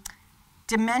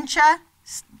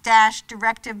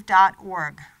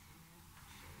dementia-directive.org.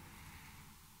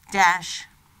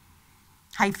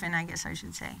 Hyphen, I guess I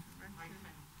should say.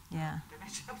 Yeah.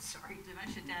 Dementia, I'm sorry,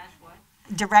 dementia dash what?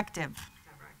 Directive.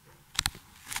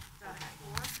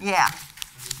 Yeah.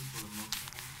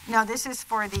 No, this is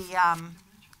for the, dementia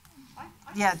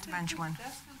one.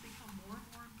 That's going to become more and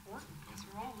more important because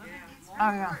we're all living longer.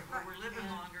 Oh, yeah. We're living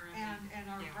longer. And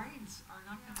our brains are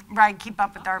not going to. Right, keep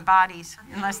up with our bodies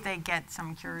unless they get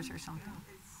some cures or something.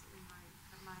 It's in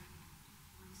my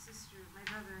sister, my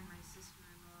brother and my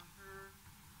sister-in-law, her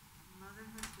mother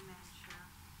has dementia,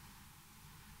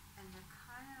 and they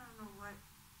kind of don't know what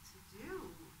to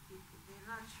do. They're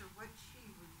not sure what she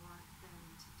would want them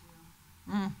to do.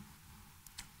 Mm.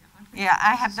 Yeah,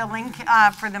 I have the link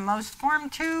for the most form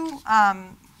too,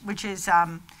 which is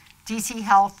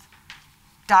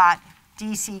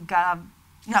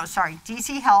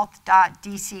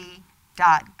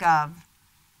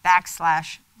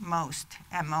dchealth.dc.gov/most,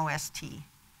 M-O-S-T.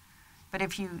 But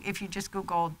if you just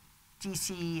Google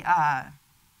DC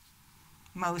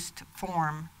most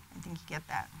form, I think you get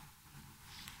that.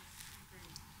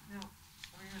 No,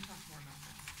 we're going to talk more about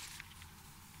that.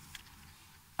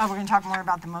 Oh, we're going to talk more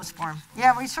about the most form.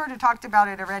 Yeah, we sort of talked about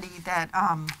it already, that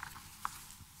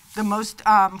the most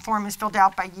form is filled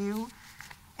out by you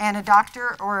and a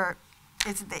doctor, or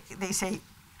they say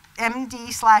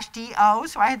MD/DO,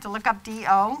 so I had to look up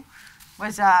DO,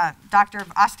 was a doctor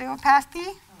of osteopathy.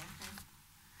 Oh, okay.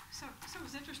 So it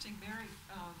was interesting, Mary,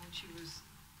 when she was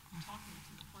talking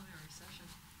to the plenary session,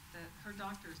 that her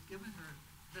doctor has given her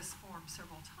this form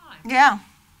several times. Yeah.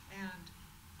 And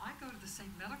I go to the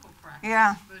same medical practice,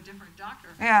 Yeah. but a different doctor.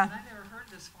 Yeah. And I never heard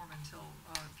this form until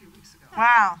a few weeks ago.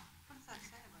 Wow. What does that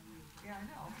say about you? Yeah, I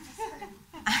know. I've never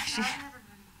heard of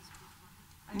this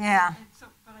before. Yeah.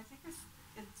 But I think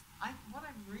what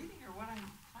I'm reading or what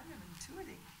I'm kind of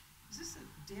intuiting, is this a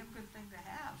damn good thing to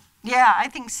have? Yeah, I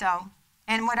think so.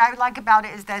 And what I like about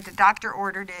it is that the doctor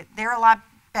ordered it. They're a lot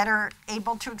better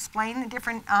able to explain the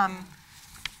different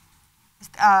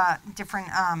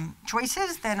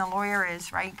choices than a lawyer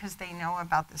is, right? Because they know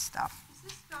about this stuff. Is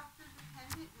this doctor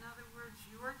dependent? In other words,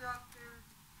 your doctor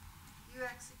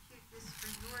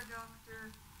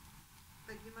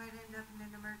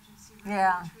emergency room,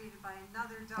 Yeah. treated by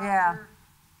another doctor. Yeah.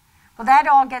 Well, that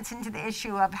all gets into the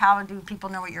issue of how do people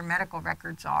know what your medical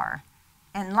records are.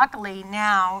 And luckily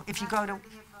now, if you go to,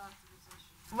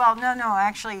 well, no,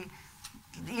 actually,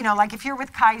 you know, like if you're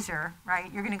with Kaiser,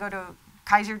 right, you're going to go to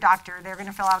Kaiser doctor, they're going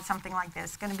to fill out something like this.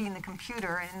 It's going to be in the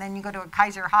computer, and then you go to a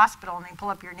Kaiser hospital and they pull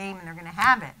up your name and they're going to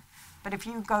have it. But if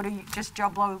you go to just Joe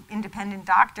Blow independent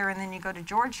doctor and then you go to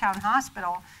Georgetown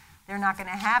Hospital, they're not going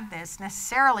to have this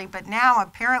necessarily. But now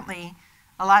apparently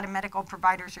a lot of medical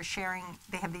providers are sharing,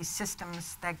 they have these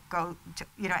systems that go to,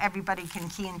 you know, everybody can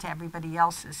key into everybody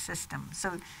else's system.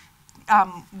 So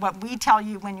what we tell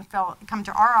you when you come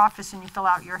to our office and you fill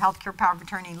out your healthcare power of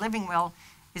attorney living will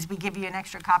is we give you an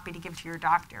extra copy to give to your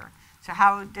doctor. So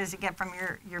how does it get from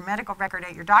your medical record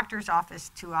at your doctor's office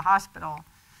to a hospital?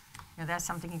 You know, that's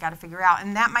something you got to figure out.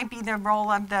 And that might be the role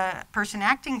of the person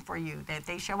acting for you, that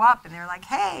they show up and they're like,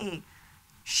 hey,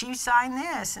 she signed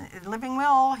this, living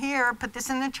will here, put this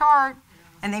in the chart.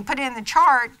 And they put it in the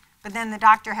chart, but then the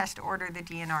doctor has to order the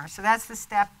DNR. So that's the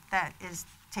step that is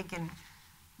taken.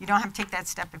 You don't have to take that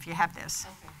step if you have this.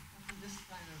 Okay, this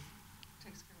kind of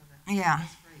takes care of that. Yeah.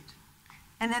 That's great.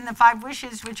 And then the 5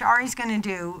 wishes, which Ari's going to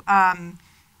do,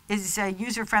 is a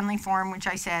user-friendly form, which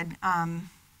I said,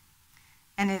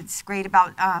 and it's great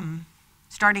about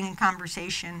starting a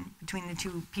conversation between the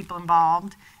two people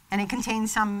involved. And it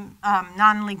contains some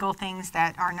non-legal things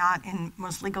that are not in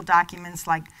most legal documents,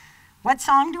 like, what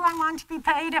song do I want to be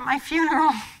played at my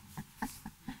funeral?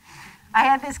 I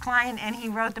had this client, and he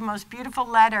wrote the most beautiful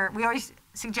letter. We always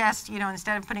suggest, you know,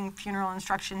 instead of putting funeral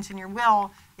instructions in your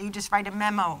will, that you just write a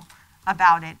memo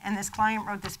about it. And this client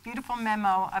wrote this beautiful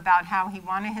memo about how he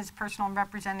wanted his personal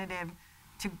representative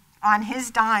to, on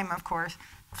his dime, of course,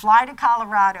 fly to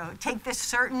Colorado, take this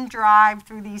certain drive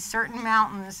through these certain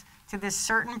mountains to this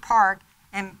certain park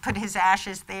and put his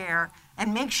ashes there,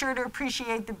 and make sure to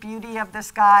appreciate the beauty of the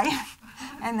sky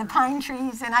and the pine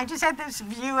trees. And I just had this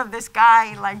view of this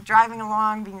guy like driving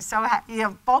along, being so happy, you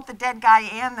know, both the dead guy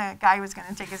and the guy who was going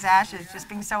to take his ashes, just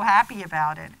being so happy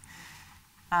about it.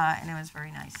 And it was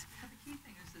very nice. But the key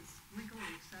thing is it's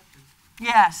legally accepted.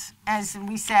 Yes, as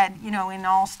we said, you know, in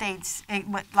all states,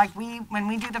 like when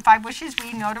we do the 5 wishes,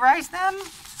 we notarize them.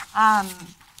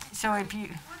 So if you,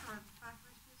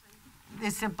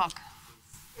 it's a book.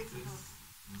 It's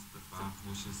the 5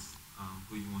 wishes,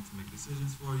 who you want to make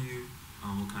decisions for you,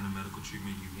 what kind of medical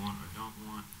treatment you want or don't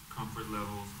want, comfort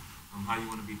levels, how you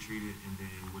want to be treated, and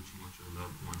then what you want your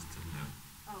loved ones to know.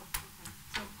 Oh, okay.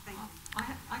 So, thank you.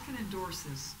 I can endorse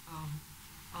this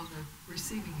on the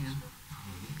receiving end,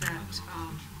 that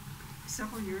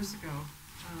several years ago,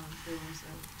 there was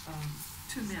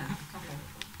 2 men, a couple,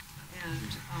 and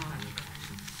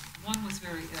one was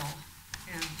very ill,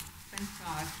 and thank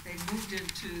God they moved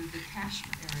into the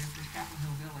catchment area of the Capitol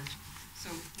Hill Village,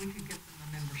 so we could get them a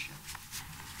membership.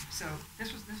 So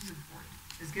this is important,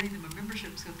 is getting them a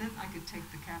membership, so then I could take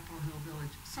the Capitol Hill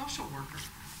Village social worker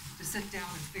to sit down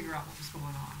and figure out what was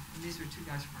going on. And these are 2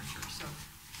 guys from our church. So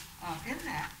in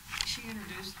that, she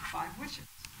introduced 5 wishes.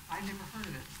 I'd never heard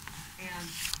of it. And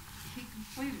he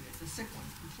completed it, the sick one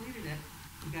completed it.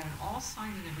 We got it all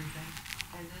signed and everything.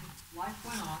 And then life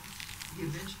went on. He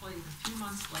eventually, a few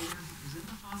months later, he was in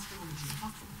the hospital. He was in the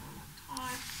hospital for a long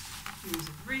time. He was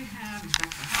in rehab. He's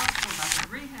back to the hospital, back in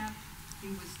rehab. He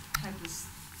had this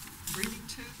breathing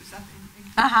tube. Is that the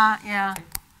yeah.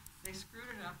 They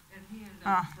screwed it up, and he ended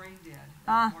up brain dead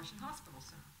at the Washington Hospital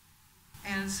Center.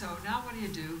 And so now what do you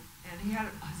do? And he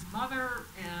had his mother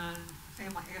and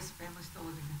family, I guess the family still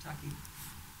lived in Kentucky.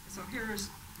 And so here's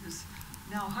his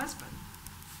now husband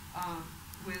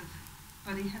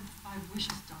but he had the 5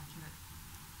 wishes document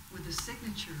with the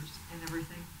signatures and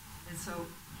everything. And so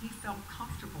he felt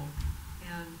comfortable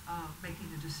in making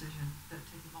the decision that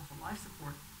take him off of life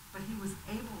support. But he was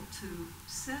able to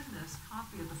send this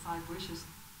copy of the 5 wishes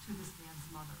to this man's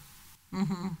mother.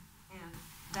 Mm-hmm. And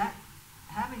that,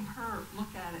 having her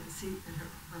look at it and see in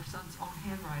her son's own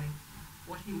handwriting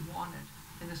what he wanted,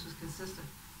 and this was consistent,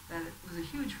 that it was a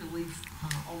huge relief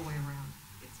all the way around.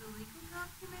 It's a legal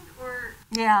document, or?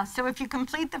 Yeah, so if you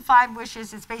complete the 5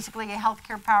 wishes, it's basically a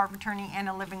healthcare power of attorney and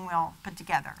a living will put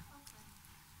together. Okay.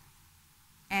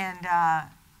 And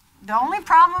the only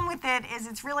problem with it is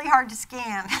it's really hard to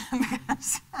scan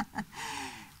because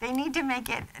they need to make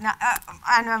it.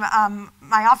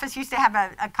 My office used to have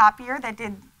a copier that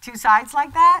did 2 sides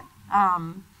like that,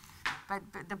 but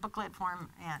the booklet form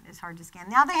is hard to scan.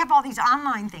 Now they have all these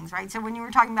online things, right? So when you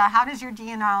were talking about how does your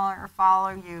DNR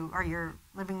follow you or your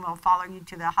Living will follow you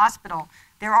to the hospital.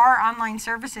 There are online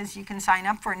services you can sign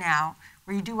up for now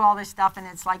where you do all this stuff and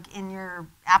it's like in your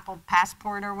Apple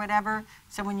Passport or whatever.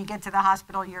 So when you get to the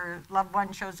hospital, your loved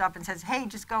one shows up and says, hey,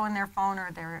 just go in their phone, or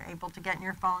they're able to get in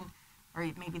your phone, or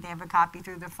maybe they have a copy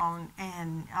through their phone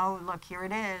and, oh, look, here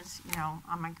it is, you know,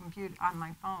 on my computer, on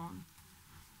my phone.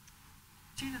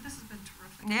 Gina, this has been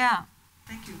terrific. Yeah,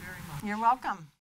 Thank you very much. you're welcome.